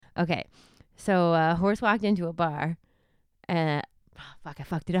Okay. So a horse walked into a bar. I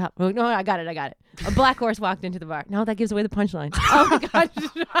fucked it up. Oh, no, I got it. A black horse walked into the bar. No, that gives away the punchline. Oh, my God.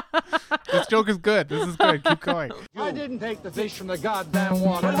 This joke is good. This is good. Keep going. I didn't take the fish from the goddamn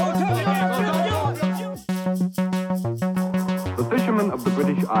water. The fishermen of the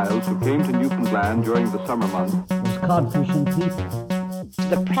British Isles who came to Newfoundland during the summer months was codfish and people.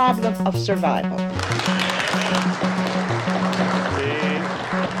 The problem of survival. The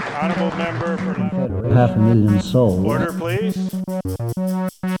honourable member for 500,000 souls. Order, please.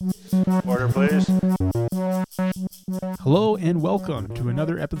 Order, please. Hello and welcome to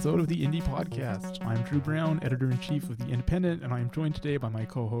another episode of the Indie Podcast. I'm Drew Brown, editor-in-chief of The Independent, and I am joined today by my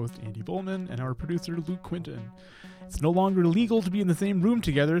co-host Andy Bowman and our producer Luke Quinton. It's no longer legal to be in the same room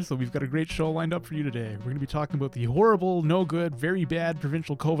together, so we've got a great show lined up for you today. We're going to be talking about the horrible, no good, very bad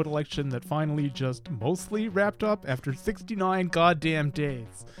provincial COVID election that finally just mostly wrapped up after 69 goddamn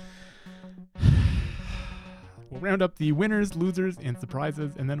days. We'll round up the winners, losers, and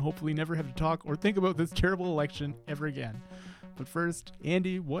surprises, and then hopefully never have to talk or think about this terrible election ever again. But first,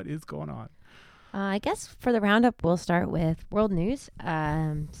 Andy, what is going on? I guess for the roundup, we'll start with world news.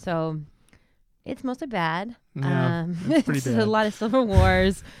 So it's mostly bad. Yeah, it's pretty bad. A lot of civil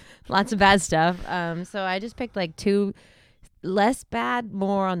wars, lots of bad stuff. So I just picked like two less bad,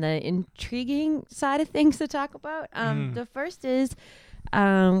 more on the intriguing side of things to talk about. The first is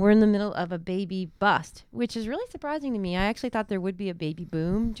we're in the middle of a baby bust, which is really surprising to me. I actually thought there would be a baby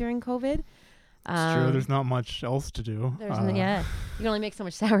boom during COVID. It's true. There's not much else to do. Yeah, you can only make so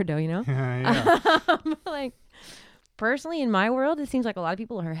much sourdough, you know? Yeah. Like, personally, in my world, it seems like a lot of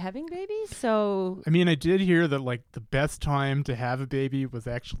people are having babies, so... I mean, I did hear that, like, the best time to have a baby was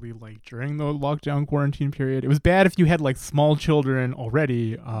actually, like, during the lockdown quarantine period. It was bad if you had, like, small children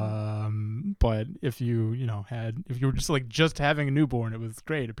already, but if you were just having a newborn, it was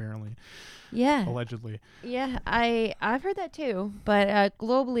great, apparently. Yeah. Allegedly. Yeah, I've heard that too, but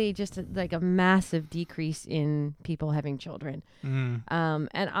globally, just like a massive decrease in people having children. And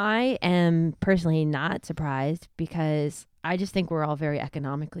I am personally not surprised because I just think we're all very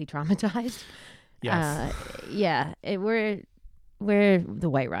economically traumatized. Yes. We're the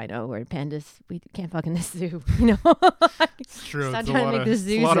white rhino. We're pandas. We can't fuck in this zoo, you know? It's true. Stop It's trying to make the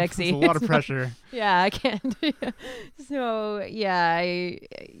zoo sexy. It's a lot of pressure. Yeah, I can't. So,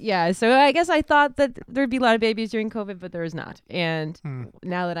 yeah. So I guess I thought that there'd be a lot of babies during COVID, but there is not. And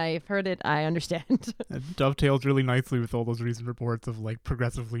now that I've heard it, I understand. It dovetails really nicely with all those recent reports of, like,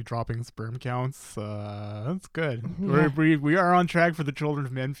 progressively dropping sperm counts. That's good. Yeah. We are on track for the Children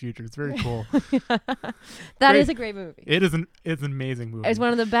of Men future. It's very cool. That is a great movie. It's an amazing movie. It's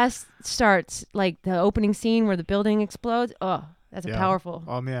one of the best starts, like the opening scene where the building explodes. Oh, that's a powerful.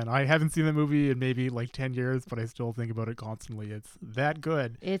 Oh man, I haven't seen that movie in maybe like 10 years, but I still think about it constantly. It's that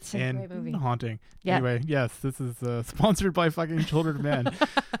good. It's a great movie. Haunting. Yeah. Anyway, yes, this is sponsored by fucking Children of Men.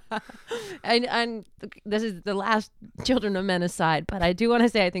 and this is the last Children of Men aside, but I do want to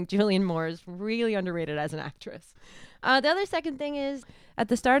say I think Julianne Moore is really underrated as an actress. The other second thing is at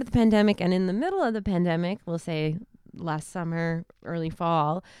the start of the pandemic and in the middle of the pandemic, we'll say last summer, early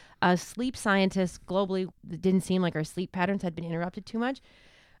fall, sleep scientists globally, it didn't seem like our sleep patterns had been interrupted too much.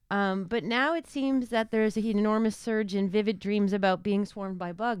 But now it seems that there's an enormous surge in vivid dreams about being swarmed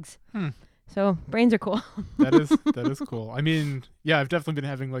by bugs. So brains are cool. That is cool. I mean, yeah, I've definitely been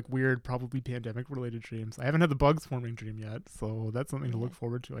having like weird, probably pandemic related dreams. I haven't had the bug swarming dream yet, so that's something to look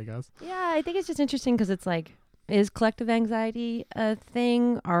forward to, I guess. Yeah, I think it's just interesting because it's like, is collective anxiety a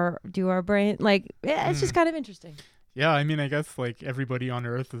thing, or do our brain it's just kind of interesting. Yeah, I mean, I guess like everybody on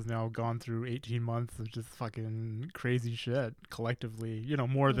Earth has now gone through 18 months of just fucking crazy shit collectively, you know,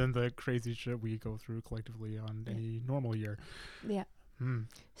 more than the crazy shit we go through collectively on any normal year. Yeah.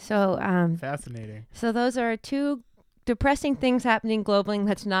 So fascinating. So those are two depressing things happening globally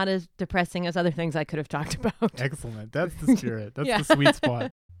that's not as depressing as other things I could have talked about. Excellent. That's the spirit. That's the sweet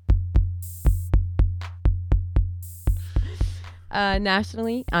spot.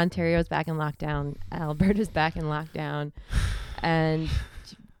 Nationally, Ontario's back in lockdown. Alberta's back in lockdown. And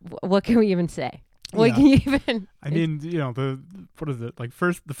what can we even say? What can you even... I mean, you know, what is it? Like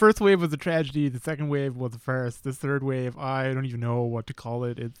the first wave was a tragedy. The second wave was a farce. This third wave, I don't even know what to call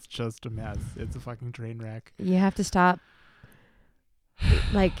it. It's just a mess. It's a fucking train wreck. You have to stop.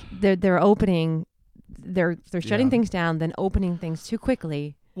 Like they're opening... They're shutting things down, then opening things too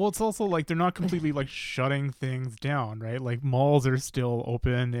quickly. Well, it's also like they're not completely like shutting things down, right? Like malls are still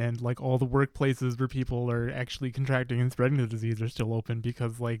open, and like all the workplaces where people are actually contracting and spreading the disease are still open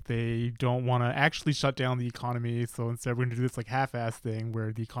because like they don't want to actually shut down the economy. So instead, we're going to do this like half-ass thing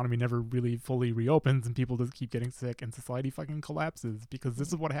where the economy never really fully reopens and people just keep getting sick and society fucking collapses because this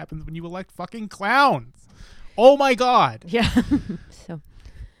is what happens when you elect fucking clowns. Oh my God. Yeah. So,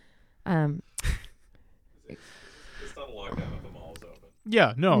 It's not a lockdown if the mall's open.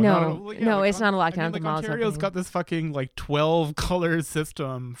 Yeah, No, it's not a lockdown I if mean, the like mall's Ontario's opening. got this fucking like 12 color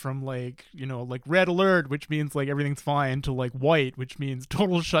system from like, you know, like red alert, which means like everything's fine, to like white, which means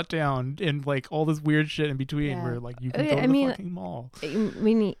total shutdown, and like all this weird shit in between Yeah. where like you can go I to mean, the fucking mall. I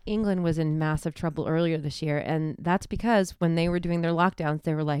mean, England was in massive trouble earlier this year, and that's because when they were doing their lockdowns,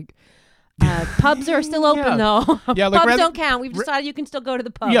 they were like, pubs are still open Yeah. though. Yeah, like pubs rather- don't count. We've decided you can still go to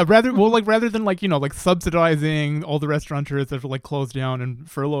the pub. Yeah, rather than like, you know, like subsidizing all the restaurateurs that will like close down and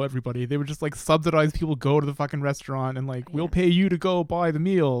furlough everybody, they would just like subsidize people go to the fucking restaurant and like we'll pay you to go buy the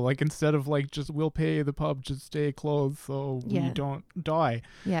meal, like instead of like just we'll pay the pub to stay closed so we Yeah. don't die.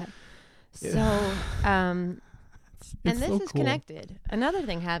 Yeah. Yeah. So, and It's this so is cool. connected. Another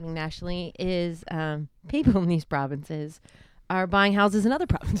thing happening nationally is people in these provinces are buying houses in other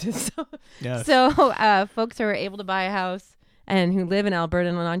provinces. Yes. So folks who are able to buy a house and who live in Alberta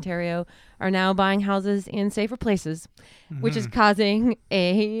and Ontario are now buying houses in safer places, which is causing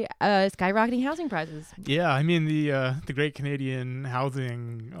a skyrocketing housing prices. Yeah, I mean the Great Canadian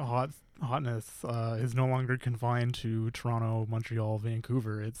housing hotness is no longer confined to Toronto, Montreal,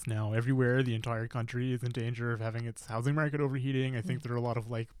 Vancouver. It's now everywhere. The entire country is in danger of having its housing market overheating. I think there are a lot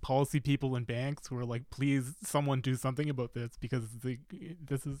of like policy people and banks who are like, please, someone do something about this because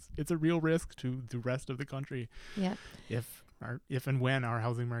it's a real risk to the rest of the country. Yeah. If and when our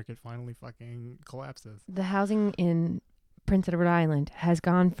housing market finally fucking collapses. The housing in Prince Edward Island has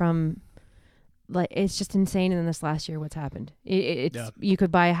gone from, like, it's just insane in this last year what's happened. It's Yeah. You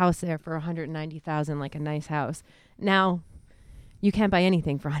could buy a house there for $190,000, like a nice house. Now you can't buy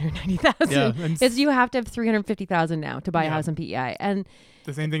anything for $190,000. Yeah, and It's you have to have $350,000 now to buy a Yeah. house in PEI. And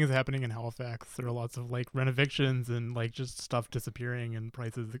the same thing is happening in Halifax. There are lots of like rent evictions and like just stuff disappearing and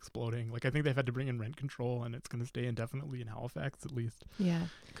prices exploding. Like I think they've had to bring in rent control and it's going to stay indefinitely in Halifax at least yeah.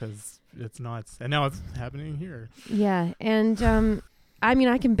 because it's nuts. And now it's happening here. Yeah. And I mean,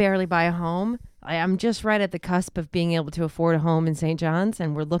 I can barely buy a home. I'm just right at the cusp of being able to afford a home in St. John's,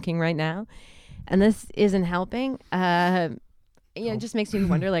 and we're looking right now. And this isn't helping. It just makes me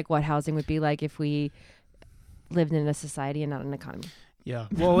wonder, like, what housing would be like if we lived in a society and not an economy. Yeah.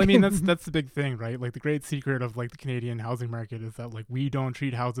 Well, I mean, that's the big thing, right? Like the great secret of like the Canadian housing market is that like we don't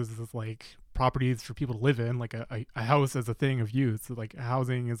treat houses as like properties for people to live in, like a house as a thing of use. So, like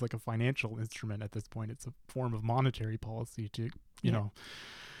housing is like a financial instrument at this point. It's a form of monetary policy to, you know,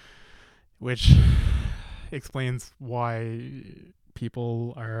 which explains why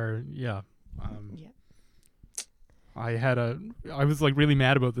people are, I was like really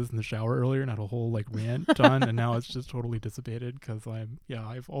mad about this in the shower earlier and had a whole like rant done, and now it's just totally dissipated because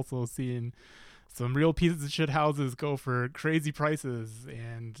I've also seen some real pieces of shit houses go for crazy prices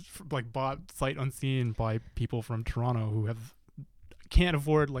and like bought sight unseen by people from Toronto who can't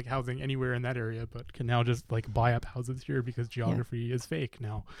afford like housing anywhere in that area, but can now just like buy up houses here because geography is fake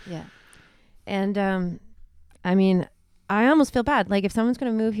now. Yeah. And I mean, I almost feel bad. Like if someone's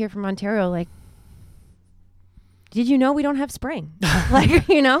going to move here from Ontario, like, did you know we don't have spring? Like,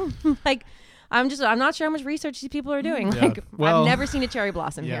 you know, like I'm not sure how much research these people are doing. Yeah. Like Well, I've never seen a cherry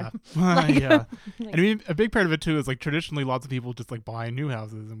blossom Yeah. here. Like- Yeah. Like- And I mean, a big part of it too is like traditionally lots of people just like buy new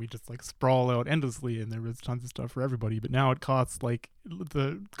houses and we just like sprawl out endlessly and there was tons of stuff for everybody. But now it costs like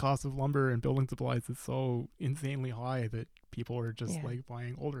the cost of lumber and building supplies is so insanely high that people are just like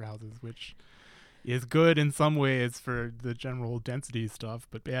buying older houses, which is good in some ways for the general density stuff,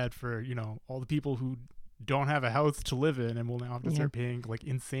 but bad for, you know, all the people who don't have a house to live in and will now have to start paying like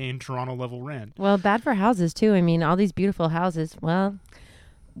insane Toronto level rent. Well, bad for houses too. I mean, all these beautiful houses. Well,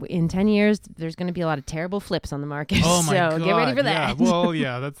 in 10 years, there's going to be a lot of terrible flips on the market. Oh my God. So get ready for that. Yeah. Well,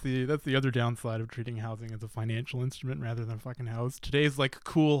 yeah, that's the other downside of treating housing as a financial instrument rather than a fucking house. Today's like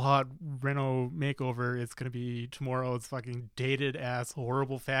cool, hot reno makeover is going to be tomorrow's fucking dated ass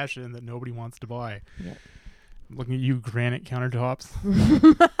horrible fashion that nobody wants to buy. Yep. I'm looking at you, granite countertops.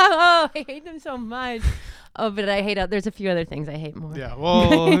 Oh, I hate them so much. Oh, but I hate there's a few other things I hate more. Yeah,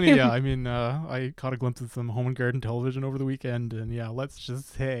 well, yeah, I mean, I caught a glimpse of some Home and Garden television over the weekend, and yeah, let's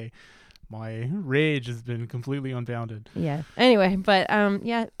just say my rage has been completely unbounded. Yeah. Anyway, but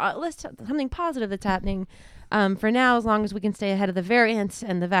let's something positive that's happening. for now, as long as we can stay ahead of the variants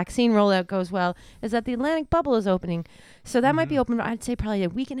and the vaccine rollout goes well, is that the Atlantic bubble is opening. So that might be open, I'd say, probably a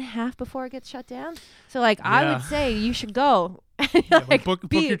week and a half before it gets shut down. So, like, I Yeah. would say you should go. Book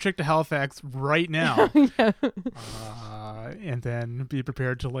your trip to Halifax right now. And then be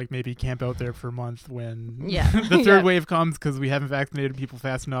prepared to like maybe camp out there for a month when the third wave comes, because we haven't vaccinated people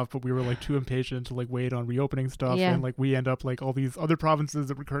fast enough, but we were like too impatient to like wait on reopening stuff, and like we end up like all these other provinces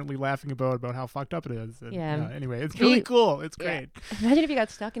that we're currently laughing about how fucked up it is. And, anyway, it's really cool. It's great. Imagine if you got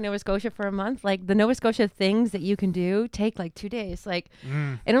stuck in Nova Scotia for a month. Like the Nova Scotia things that you can do take like 2 days. Like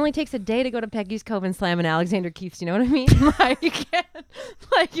it only takes a day to go to Peggy's Cove and Slam and Alexander Keith's. You know what I mean? Like you can't.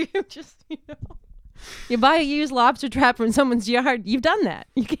 Like you just you buy a used lobster trap from someone's yard. You've done that.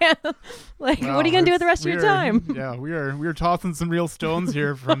 You can't. Like, what are you gonna do with the rest of your time? Yeah, we're tossing some real stones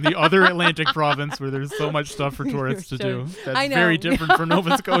here from the other Atlantic province where there's so much stuff for tourists to do. That's very different from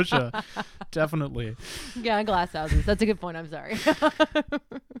Nova Scotia. Definitely. Yeah, glass houses. That's a good point. I'm sorry.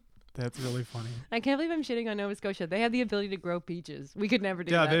 That's really funny. I can't believe I'm shitting on Nova Scotia. They have the ability to grow peaches. We could never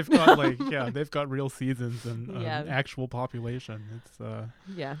do that. Yeah, they've got real seasons and actual population. It's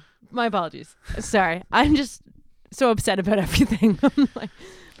yeah. My apologies. Sorry. I'm just so upset about everything.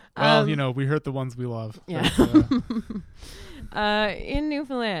 Well, we hurt the ones we love. Yeah. In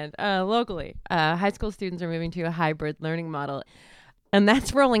Newfoundland, locally, high school students are moving to a hybrid learning model. And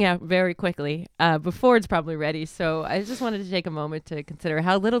that's rolling out very quickly before it's probably ready. So I just wanted to take a moment to consider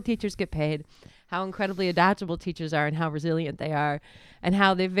how little teachers get paid, how incredibly adaptable teachers are and how resilient they are, and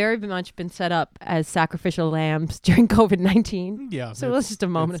how they've very much been set up as sacrificial lambs during COVID-19. Yeah. So let's just a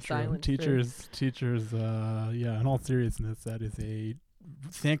moment of silence. Teachers, in all seriousness, that is a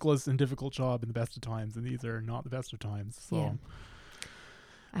thankless and difficult job in the best of times. And these are not the best of times. So. Yeah.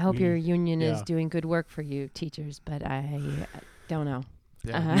 I hope your union is doing good work for you, teachers, but I don't know.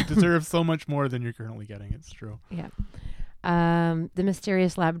 Yeah, you deserve so much more than you're currently getting. It's true. Yeah. The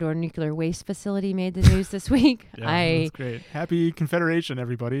mysterious Labrador nuclear waste facility made the news this week. That's great. Happy Confederation,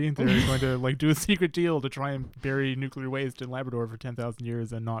 everybody. They're going to do a secret deal to try and bury nuclear waste in Labrador for 10,000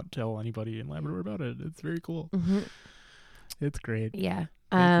 years and not tell anybody in Labrador about it. It's very cool. Mm-hmm. It's great. Yeah.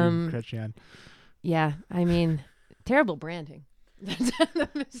 Thank you, Chrétien. Yeah. I mean, terrible branding. That's the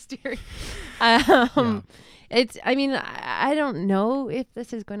mystery. It's, I mean, I don't know if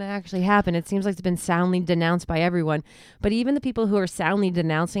this is going to actually happen. It seems like it's been soundly denounced by everyone. But even the people who are soundly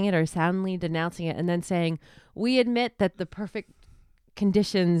denouncing it and then saying, we admit that the perfect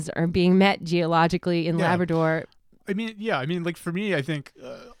conditions are being met geologically in Labrador. I mean, like for me, I think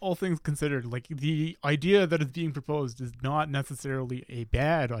all things considered, like the idea that is being proposed is not necessarily a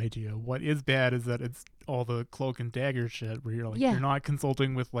bad idea. What is bad is that it's all the cloak and dagger shit where you're like, you're not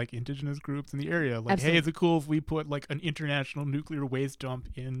consulting with like indigenous groups in the area. Like, Absolutely. Hey, is it cool if we put like an international nuclear waste dump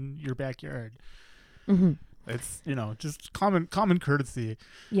in your backyard? Mm-hmm. It's, just common courtesy.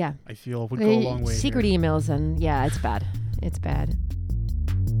 Yeah. I feel would go a long way. Secret emails and it's bad. It's bad.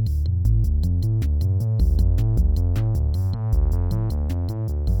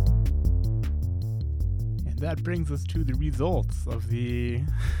 That brings us to the results of the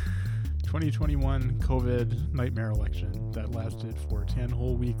 2021 COVID nightmare election that lasted for 10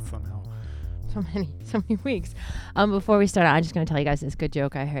 whole weeks somehow. So many weeks. Before we start, I'm just going to tell you guys this good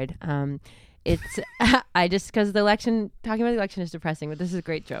joke I heard. It's because talking about the election is depressing, but this is a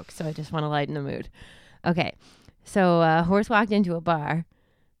great joke, so I just want to lighten the mood. Okay, so a horse walked into a bar,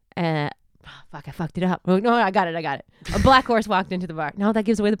 and I fucked it up. Oh, no, I got it. A black horse walked into the bar. No, that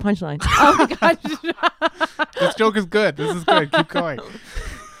gives away the punchline. Oh my god. This joke is good. This is good. Keep going.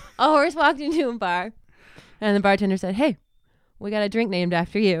 A horse walked into a bar, and the bartender said, "Hey, we got a drink named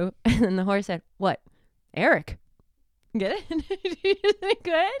after you." And then the horse said, "What? Eric?" Get it? Did you think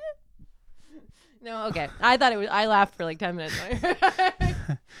good? No, okay. I thought it was. I laughed for like 10 minutes.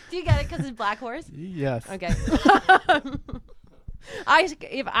 Do you get it because it's black horse? Yes. Okay.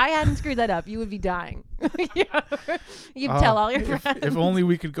 If I hadn't screwed that up, you would be dying. You'd tell all your friends. If only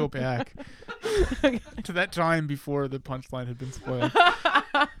we could go back to that time before the punchline had been spoiled.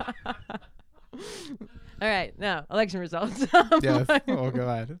 All right, now election results. Yes. Oh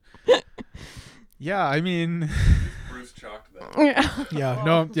god. Yeah, I mean. Bruce chalked that. Yeah.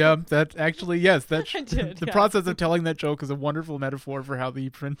 No. Yeah. That actually. Yes. That the process of telling that joke is a wonderful metaphor for how the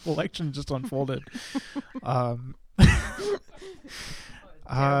provincial election just unfolded.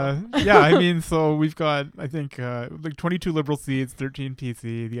 I mean, so we've got, I think, like 22 Liberal seats, 13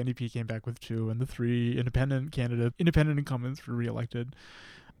 PC. The NDP came back with 2, and the 3 independent incumbents were re-elected,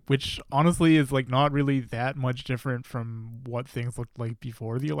 which honestly is like not really that much different from what things looked like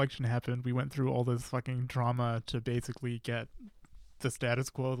before the election happened. We went through all this fucking drama to basically get the status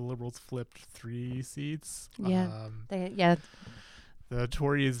quo. The Liberals flipped 3 seats. Yeah. The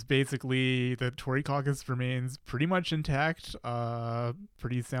Tories basically, the Tory caucus remains pretty much intact,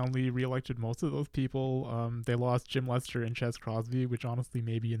 pretty soundly reelected most of those people. They lost Jim Lester and Ches Crosby, which honestly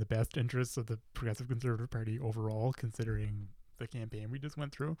may be in the best interests of the Progressive Conservative Party overall, considering the campaign we just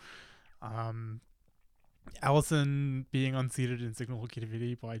went through. Allison being unseated in signal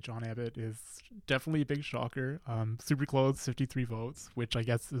committee by John Abbott is definitely a big shocker. Super close, 53 votes, which I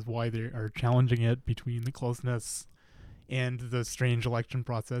guess is why they are challenging it between the closeness and the strange election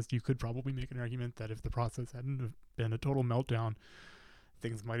process. You could probably make an argument that if the process hadn't have been a total meltdown,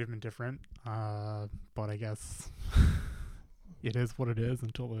 things might have been different. But I guess it is what it is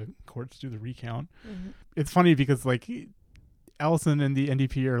until the courts do the recount. Mm-hmm. It's funny because like Allison and the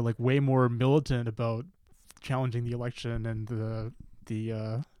NDP are like way more militant about challenging the election and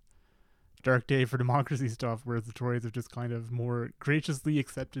the dark day for democracy stuff, whereas the Tories have just kind of more graciously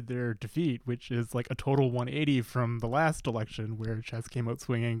accepted their defeat, which is like a total 180 from the last election where Ches came out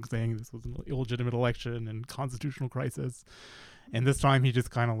swinging, saying this was an illegitimate election and constitutional crisis. And this time he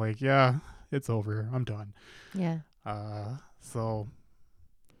just kind of like, yeah, it's over. I'm done. Yeah. So,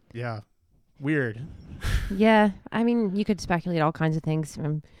 yeah, weird. Yeah. I mean, you could speculate all kinds of things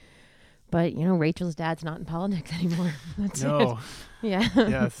but, you know, Rachel's dad's not in politics anymore. That's no. it. Yeah.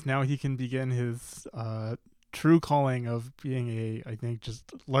 Yes. Now he can begin his true calling of being I think, just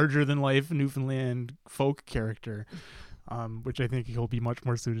larger than life Newfoundland folk character, which I think he'll be much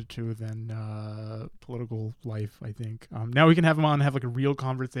more suited to than political life, I think. Now we can have him on and have like a real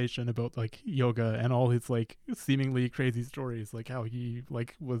conversation about like yoga and all his like seemingly crazy stories, like how he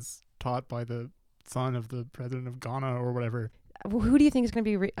like was taught by the son of the president of Ghana or whatever. Who do you think is going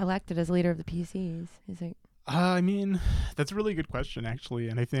to be elected as leader of the PCs? Is it? I mean, that's a really good question, actually.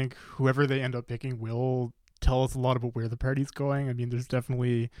 And I think whoever they end up picking will tell us a lot about where the party's going. I mean, there's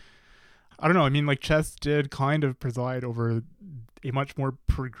definitely, I don't know. I mean, like Ches did kind of preside over a much more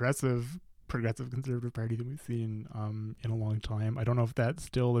progressive conservative party than we've seen in a long time. I don't know if that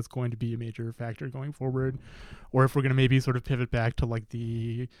still is going to be a major factor going forward, or if we're going to maybe sort of pivot back to like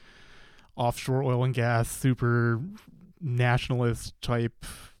the offshore oil and gas super nationalist type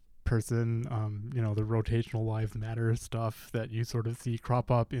person, you know, the rotational lives matter stuff that you sort of see crop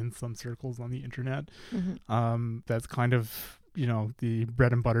up in some circles on the internet. Mm-hmm. That's kind of, you know, the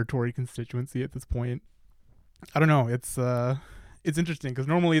bread and butter Tory constituency at this point. I don't know. It's interesting because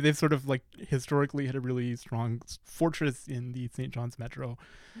normally they've sort of like historically had a really strong fortress in the St. John's Metro,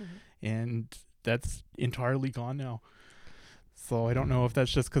 mm-hmm. and that's entirely gone now. So I don't know if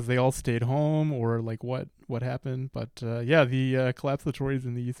that's just because they all stayed home or like what happened. But yeah, the collapse of the Tories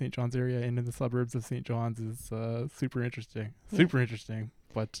in the St. John's area and in the suburbs of St. John's is super interesting. Super interesting.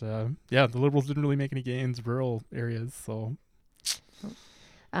 But yeah, the Liberals didn't really make any gains rural areas. So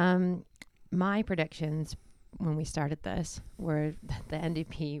my predictions when we started this were that the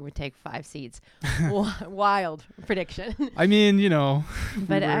NDP would take 5 seats. Wild prediction. I mean, you know,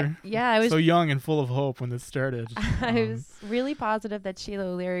 but I was so young and full of hope when this started. I was really positive that Sheila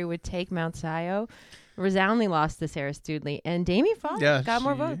O'Leary would take Mount Sion. Resoundingly lost to Sarah Studley, and Damie Fogg got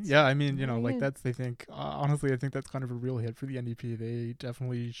more votes. Yeah, I mean, you know, like that's, they think, honestly, I think that's kind of a real hit for the NDP. They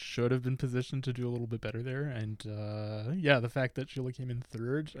definitely should have been positioned to do a little bit better there. And yeah, the fact that Sheila came in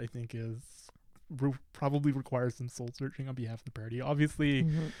third, I think probably requires some soul searching on behalf of the party. Obviously,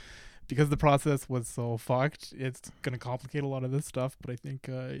 mm-hmm. because the process was so fucked, it's going to complicate a lot of this stuff. But I think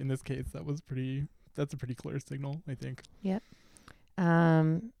in this case, that's a pretty clear signal, I think. Yep.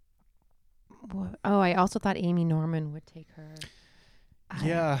 I also thought Amy Norman would take her.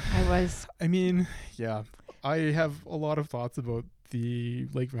 I mean, yeah. I have a lot of thoughts about the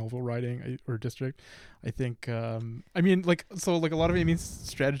Lake Melville riding or district. I think, I mean, like, so like a lot of Amy's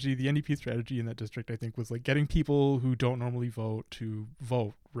strategy, the NDP strategy in that district, I think was like getting people who don't normally vote to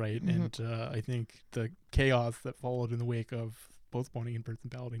vote, right? Mm-hmm. And I think the chaos that followed in the wake of postponing in-person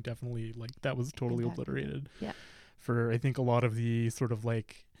balloting definitely, like, that was totally obliterated. Yeah. For, I think, a lot of the sort of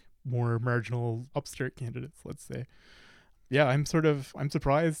like more marginal upstart candidates, let's say. Yeah, I'm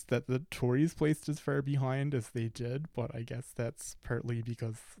surprised that the Tories placed as far behind as they did, but I guess that's partly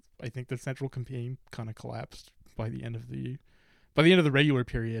because I think the central campaign kind of collapsed by the end of the regular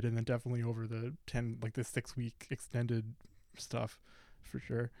period, and then definitely over the 6-week extended stuff for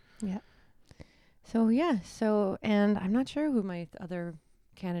sure. Yeah. So and I'm not sure who my other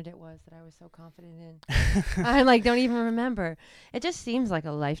candidate was that I was so confident in. I don't even remember. It just seems like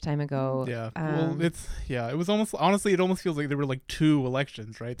a lifetime ago. Yeah. It was almost, honestly, it almost feels like there were like 2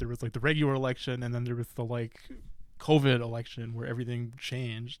 elections, right? There was like the regular election, and then there was the like COVID election where everything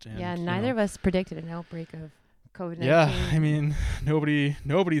changed. And, neither of us predicted an outbreak of COVID-19. Yeah, I mean,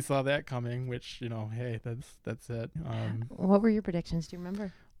 nobody saw that coming, which, hey, that's it. What were your predictions? Do you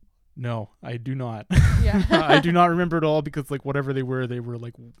remember? No, I do not. Yeah. I do not remember at all because like whatever they were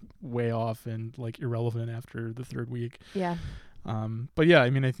like way off and like irrelevant after the third week. Yeah. But yeah, I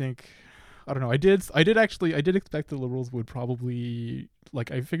mean, I think, I don't know. I did expect the Liberals would probably,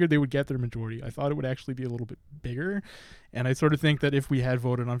 like, I figured they would get their majority. I thought it would actually be a little bit bigger. And I sort of think that if we had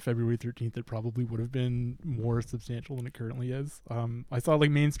voted on February 13th, it probably would have been more substantial than it currently is. I saw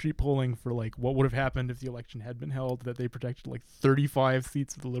like Main Street polling for like what would have happened if the election had been held, that they protected like 35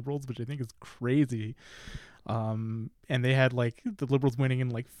 seats for the Liberals, which I think is crazy. And they had like the Liberals winning in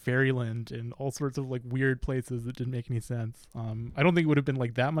like Fairyland and all sorts of like weird places that didn't make any sense. I don't think it would have been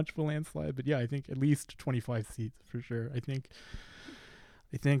like that much of a landslide, but yeah, I think at least 25 seats for sure. I think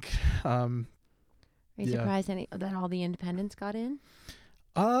Are you surprised that all the independents got in?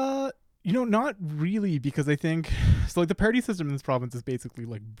 Not really, because I think so. Like the party system in this province is basically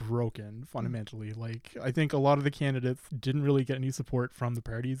like broken fundamentally. Like I think a lot of the candidates didn't really get any support from the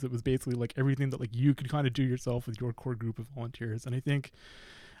parties. It was basically like everything that like you could kind of do yourself with your core group of volunteers. And I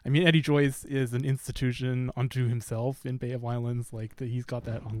mean, Eddie Joyce is an institution unto himself in Bay of Islands. Like he's got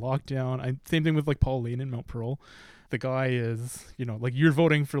that on lockdown. Same thing with like Paul Lane in Mount Pearl. The guy is, like you're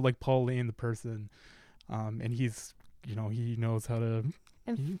voting for like Paul Lane, the person. And he's, he knows how to.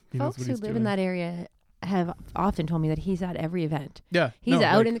 And he folks who live in that area have often told me that he's at every event. Yeah. He's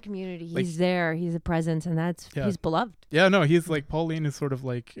out in the community. He's there. He's a presence, and he's beloved. Yeah, no, he's like, Paul Lane is sort of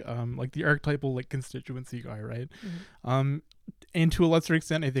like the archetypal like constituency guy, right? Mm-hmm. And to a lesser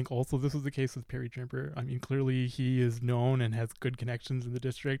extent, I think also this was the case with Perry Trimper. I mean, clearly he is known and has good connections in the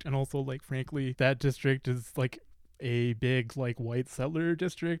district. And also, like, frankly, that district is like a big like white settler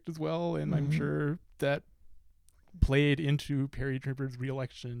district as well. And I'm sure that played into Perry Trimper's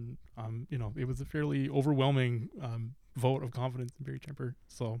re-election. It was a fairly overwhelming vote of confidence in Perry Trimper.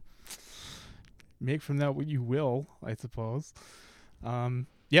 So make from that what you will, I suppose.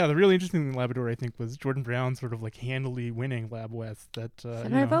 The really interesting thing in Labrador, I think, was Jordan Brown sort of like handily winning Lab West. That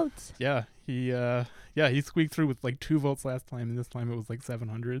 700 votes. Yeah, he squeaked through with like 2 votes last time, and this time it was like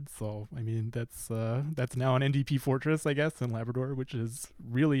 700. So I mean, that's now an NDP fortress, I guess, in Labrador, which is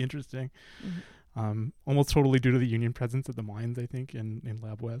really interesting. Mm-hmm. Almost totally due to the union presence at the mines, I think, in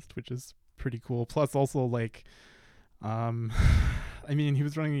Lab West, which is pretty cool. Plus, also like, I mean, he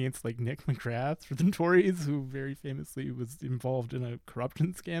was running against like Nick McGrath for the Tories, who very famously was involved in a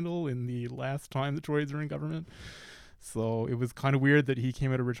corruption scandal in the last time the Tories were in government. So it was kind of weird that he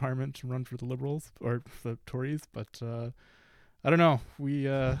came out of retirement to run for the Liberals or the Tories. But I don't know.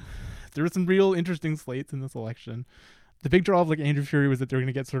 There were some real interesting slates in this election. The big draw of like Andrew Furey was that they're going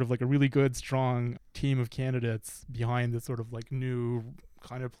to get sort of like a really good, strong team of candidates behind this sort of like new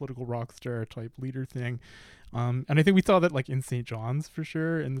kind of political rock star type leader thing. And I think we saw that like in St. John's for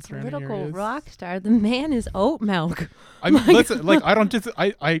sure in the surrounding political areas. Rock star. The man is oat milk. I mean, listen, like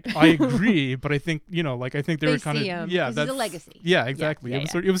I agree, but I think I think they were kind of that's a legacy. Yeah, exactly.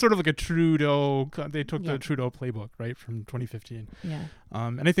 It was sort of like a Trudeau. They took the Trudeau playbook right from 2015. Yeah.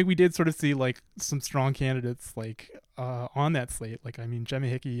 And I think we did sort of see like some strong candidates like on that slate. Like I mean, Gemma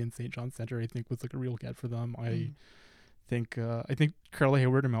Hickey in St. John's Centre I think was like a real get for them. I think Carla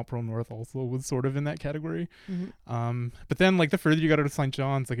Hayward in Mount Pearl North also was sort of in that category. Mm-hmm. But then like the further you got out of St.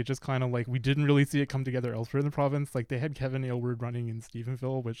 John's, like it just kind of like we didn't really see it come together elsewhere in the province. Like they had Kevin Aylward running in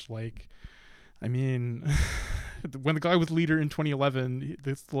Stephenville, which like, I mean, when the guy was leader in 2011,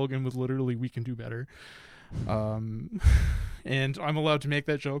 the slogan was literally "We can do better." And I'm allowed to make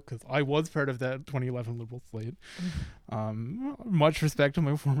that joke because I was part of that 2011 Liberal slate. Much respect to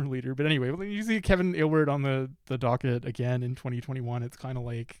my former leader. But anyway, when you see Kevin Aylward on the docket again in 2021, it's kind of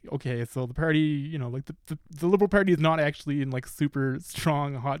like, okay, so the party, like the Liberal Party is not actually in like super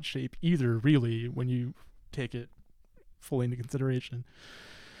strong, hot shape either, really, when you take it fully into consideration.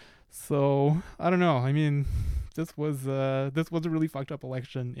 So I don't know. I mean, this was a really fucked up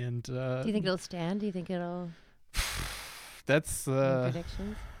election, and do you think it'll stand? Do you think it'll? That's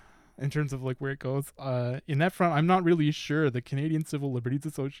predictions in terms of like where it goes. In that front, I'm not really sure. The Canadian Civil Liberties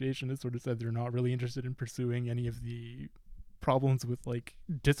Association has sort of said they're not really interested in pursuing any of the problems with like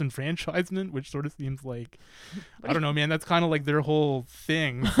disenfranchisement, which sort of seems like I don't know, man, that's kind of like their whole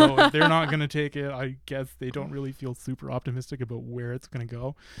thing. So if they're not going to take it, I guess they don't really feel super optimistic about where it's going to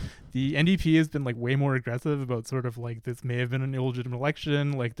go. The NDP has been like way more aggressive about sort of like this may have been an illegitimate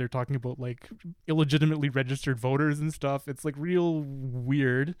election. Like they're talking about like illegitimately registered voters and stuff. It's like real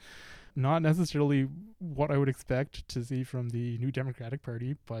weird. Not necessarily what I would expect to see from the New Democratic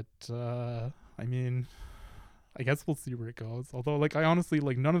Party, but I mean, I guess we'll see where it goes. Although, like, I honestly,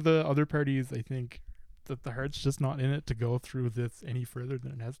 like, none of the other parties, I think, the heart's just not in it to go through this any further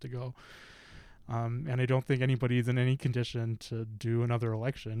than it has to go. And I don't think anybody's in any condition to do another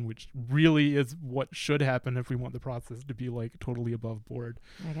election, which really is what should happen if we want the process to be like totally above board.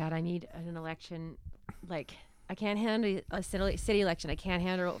 Oh my God, I need an election. Like, I can't handle a city election. I can't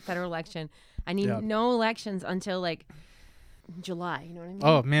handle a federal election. I need no elections until like July. You know what I mean?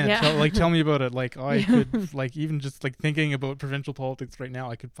 Oh man, Yeah. tell me about it. Like I could like even just like thinking about provincial politics right now,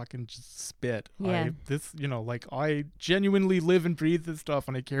 I could fucking just spit. Yeah. I genuinely live and breathe this stuff,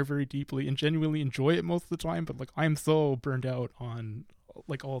 and I care very deeply and genuinely enjoy it most of the time. But like I'm so burned out on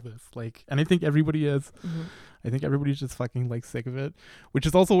like all this, like, and I think everybody is. Mm-hmm. I think everybody's just fucking like sick of it, which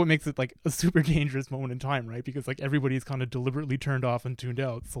is also what makes it like a super dangerous moment in time, right? Because like everybody's kind of deliberately turned off and tuned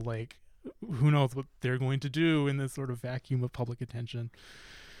out. So like, who knows what they're going to do in this sort of vacuum of public attention.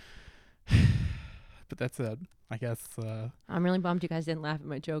 But that's it, I guess. I'm really bummed you guys didn't laugh at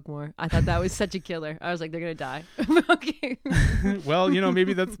my joke more. I thought that was such a killer. I was like, they're gonna die. Okay. Well, you know,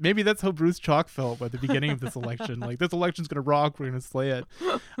 maybe that's how Bruce Chalk felt by the beginning of this election. Like, this election's gonna rock. We're gonna slay it.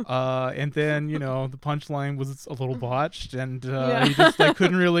 And then, you know, the punchline was a little botched, and he just like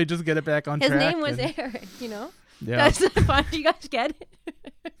couldn't really just get it back on His track. name was Eric. You know. Yeah. That's fun. You guys get it?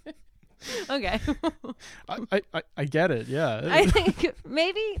 Okay. I get it. Yeah. I think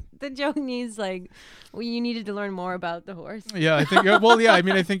maybe the joke needs like, well, you needed to learn more about the horse. Yeah, I think. Well, yeah. I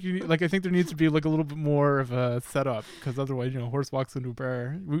mean, I think I think there needs to be like a little bit more of a setup, because otherwise, you know, horse walks into a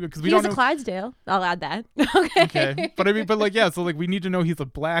bear. Because we He's don't a know. Clydesdale. I'll add that. Okay. Okay, but I mean, but like, yeah. So like, we need to know he's a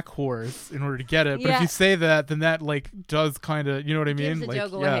black horse in order to get it. But if Yeah. you say that, then that like does kind of, you know what I mean? Gives the Like,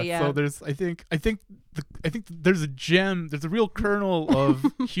 joke away, yeah. So there's, I think there's a gem. There's a real kernel of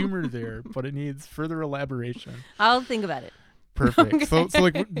humor there, but it needs further elaboration. I'll think about it. Perfect. Okay. So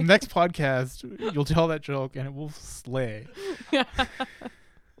like next podcast, you'll tell that joke and it will slay.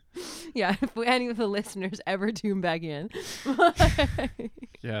 Yeah, if any of the listeners ever tune back in.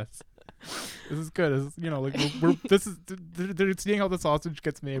 Yes. This is good. This is, you know, like they're seeing how the sausage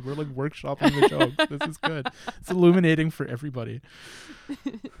gets made. We're like workshopping the joke. This is good. It's illuminating for everybody.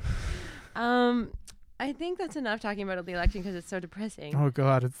 I think that's enough talking about the election because it's so depressing. Oh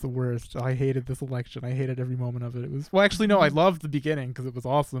God, it's the worst. I hated this election. I hated every moment of it. It was, well, actually, no, I loved the beginning because it was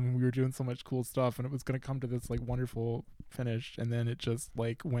awesome and we were doing so much cool stuff and it was going to come to this like wonderful finish, and then it just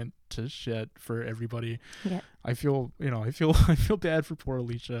like went to shit for everybody. Yeah. I feel bad for poor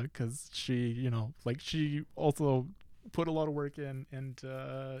Alicia because she, you know, like she also put a lot of work in, and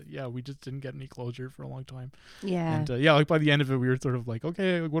yeah, we just didn't get any closure for a long time. Yeah. And yeah, like by the end of it, we were sort of like,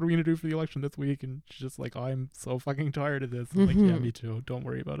 okay, like, what are we gonna do for the election this week? And she's just like, I'm so fucking tired of this. I'm like, yeah, me too. Don't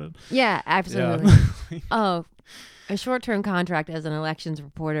worry about it. Yeah, absolutely. Yeah. Oh, a short-term contract as an elections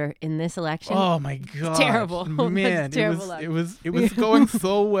reporter in this election. Oh my God, terrible. man! That's terrible luck. It was going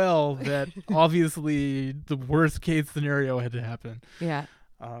so well that obviously the worst case scenario had to happen. Yeah.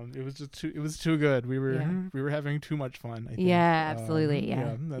 It was just too good. We were having too much fun, I think. Yeah, absolutely.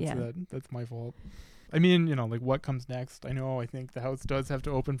 Yeah. That's Yeah. it. That's my fault. I mean, you know, like what comes next? I think the House does have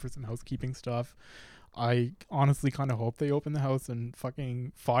to open for some housekeeping stuff. I honestly kind of hope they open the House and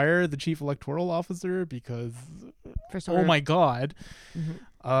fucking fire the chief electoral officer because, oh my God.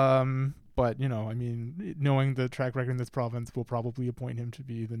 Mm-hmm. But, you know, I mean, knowing the track record in this province, we'll probably appoint him to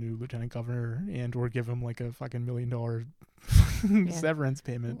be the new lieutenant governor and or give him like a fucking $1 million severance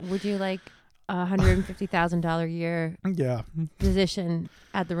payment. Would you like $150,000 a year position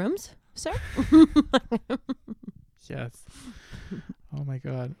at the rooms, sir? Yes. Oh my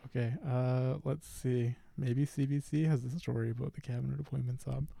God. Okay. Let's see. Maybe CBC has a story about the cabinet appointments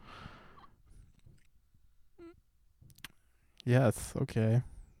up. Yes. Okay.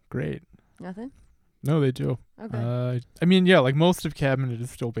 Great. Nothing? No, they do. Okay. I mean, yeah, like most of cabinet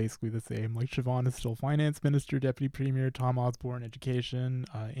is still basically the same. Like Siobhan is still finance minister, deputy premier, Tom Osborne education,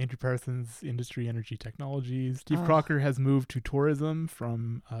 Andrew Parsons industry, energy technologies. Steve Crocker has moved to tourism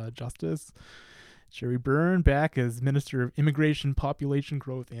from justice. Sherry Byrne back as Minister of Immigration, Population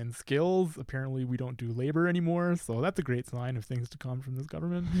Growth and Skills. Apparently we don't do labor anymore, so that's a great sign of things to come from this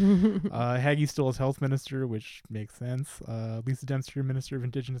government. Haggie still as Health Minister, which makes sense. Lisa Dempster, Minister of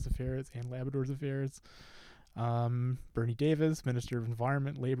Indigenous Affairs and Labrador's Affairs. Bernie Davis, Minister of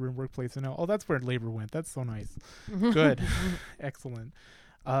Environment, Labor and Workplace. And oh, that's where labor went. That's so nice. Good. Excellent.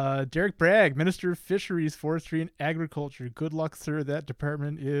 Derek Bragg, Minister of Fisheries, Forestry and Agriculture. Good luck, sir. That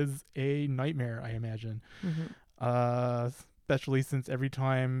department is a nightmare, I imagine. Especially since every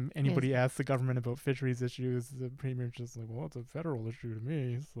time anybody asks the government about fisheries issues, the premier's just like, well, it's a federal issue to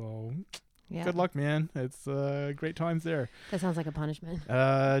me, so Yeah. Good luck, man. It's great times there. That sounds like a punishment.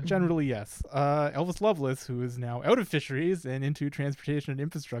 Generally, yes. Elvis Lovelace, who is now out of fisheries and into transportation and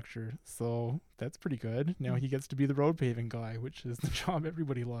infrastructure. So that's pretty good. Now he gets to be the road paving guy, which is the job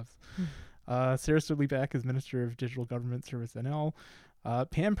everybody loves. Sarah Studley Beck is Minister of Digital Government Service NL.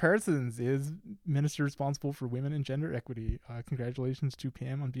 Pam Parsons is Minister responsible for women and gender equity. Congratulations to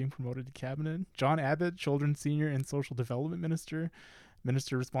Pam on being promoted to cabinet. John Abbott, Children's Senior and Social Development Minister.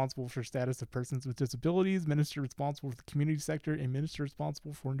 Minister responsible for status of persons with disabilities, Minister responsible for the community sector, and Minister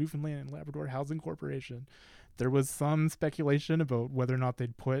responsible for Newfoundland and Labrador Housing Corporation. There was some speculation about whether or not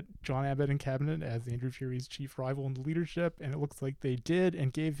they'd put John Abbott in cabinet as Andrew Furey's chief rival in the leadership, and it looks like they did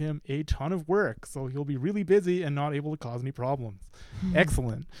and gave him a ton of work, so he'll be really busy and not able to cause any problems.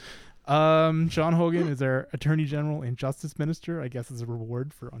 Excellent. John Hogan is our Attorney General and Justice Minister, I guess as a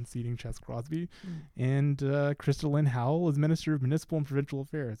reward for unseating Chess Crosby. And Krista Lynn Howell is Minister of Municipal and Provincial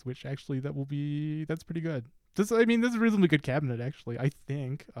Affairs, which actually that's pretty good. This is a reasonably good cabinet, actually, I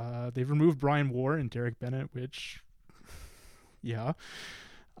think. They've removed Brian Warr and Derek Bennett, which, yeah.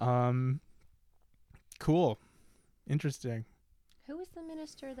 Cool. Interesting. Who was the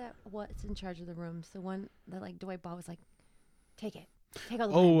minister that was in charge of the rooms? The one that like Dwight Ball was like, take it. Take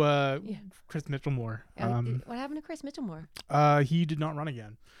all the Chris Mitchell-Moore. What happened to Chris Mitchell-Moore? He did not run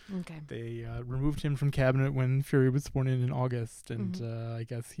again. Okay. They removed him from cabinet when Furey was sworn in August, and I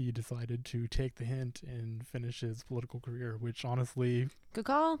guess he decided to take the hint and finish his political career, which honestly... Good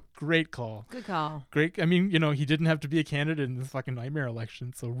call. Great call. Good call. Great. I mean, he didn't have to be a candidate in this fucking nightmare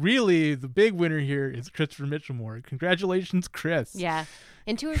election, so really the big winner here is Christopher Mitchell-Moore. Congratulations, Chris. Yeah.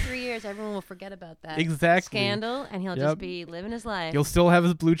 In 2 or 3 years, everyone will forget about that scandal, and he'll just be living his life. He'll still have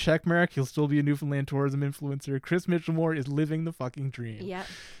his blue check mark. He'll still be a Newfoundland tourism influencer. Chris Mitchell-Moore is living the fucking dream. Yep.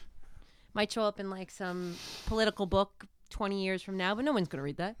 Might show up in like some political book 20 years from now, but no one's going to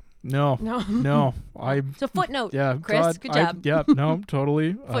read that. No. It's a footnote. Yeah. Chris, God, good job. Yep. No,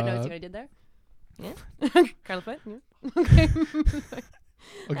 totally. Footnote, see what I did there? Yeah. Carla Foot? Yeah. Okay.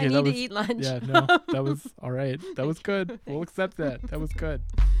 Okay, I need to eat lunch. Yeah, no, that was all right. That was good. We'll accept that. That was good.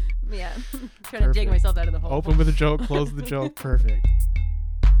 Yeah. Trying to dig myself out of the hole. Open with a joke, close with a joke. Perfect.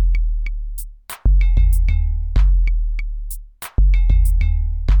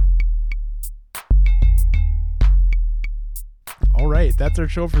 All right, that's our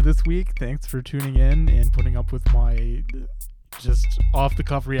show for this week. Thanks for tuning in and putting up with my just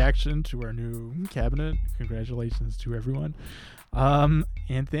off-the-cuff reaction to our new cabinet. Congratulations to everyone.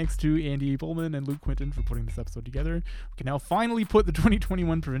 And thanks to Andy Bullman and Luke Quinton for putting this episode together. We can now finally put the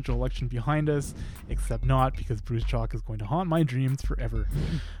 2021 provincial election behind us, except not, because Bruce Chalk is going to haunt my dreams forever.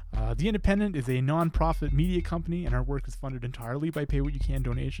 The Independent is a non-profit media company, and our work is funded entirely by Pay What You Can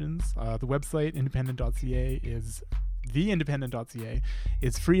donations. The website, independent.ca, is theindependent.ca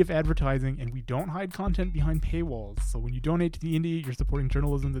is free of advertising, and we don't hide content behind paywalls. So when you donate to the Indie, you're supporting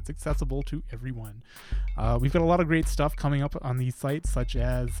journalism that's accessible to everyone. We've got a lot of great stuff coming up on these sites, such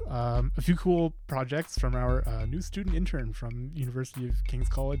as a few cool projects from our new student intern from University of King's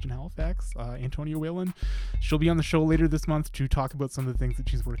College in Halifax, Antonia Whalen. She'll be on the show later this month to talk about some of the things that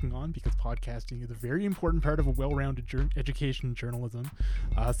she's working on, because podcasting is a very important part of a well-rounded education in journalism,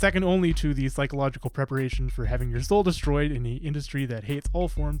 second only to the psychological preparation for having your soul destroyed in the industry that hates all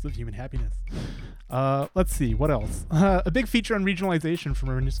forms of human happiness. Let's see, what else? A big feature on regionalization from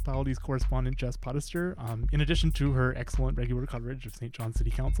our municipalities correspondent Jess Pottester, in addition to her excellent regular coverage of St. John City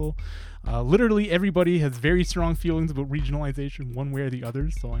Council. Literally everybody has very strong feelings about regionalization one way or the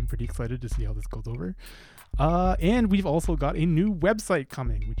other, so I'm pretty excited to see how this goes over. And we've also got a new website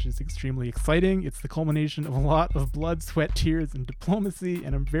coming, which is extremely exciting. It's the culmination of a lot of blood, sweat, tears, and diplomacy,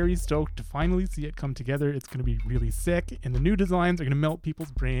 and I'm very stoked to finally see it come together. It's going to be really sick, and the new designs are going to melt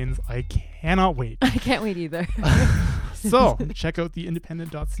people's brains. I cannot wait. I can't wait either. So, check out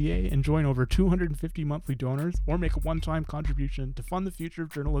theindependent.ca and join over 250 monthly donors, or make a one-time contribution to fund the future of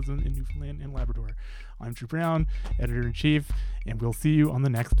journalism in Newfoundland and Labrador. I'm Drew Brown, Editor-in-Chief, and we'll see you on the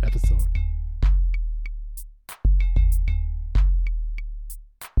next episode.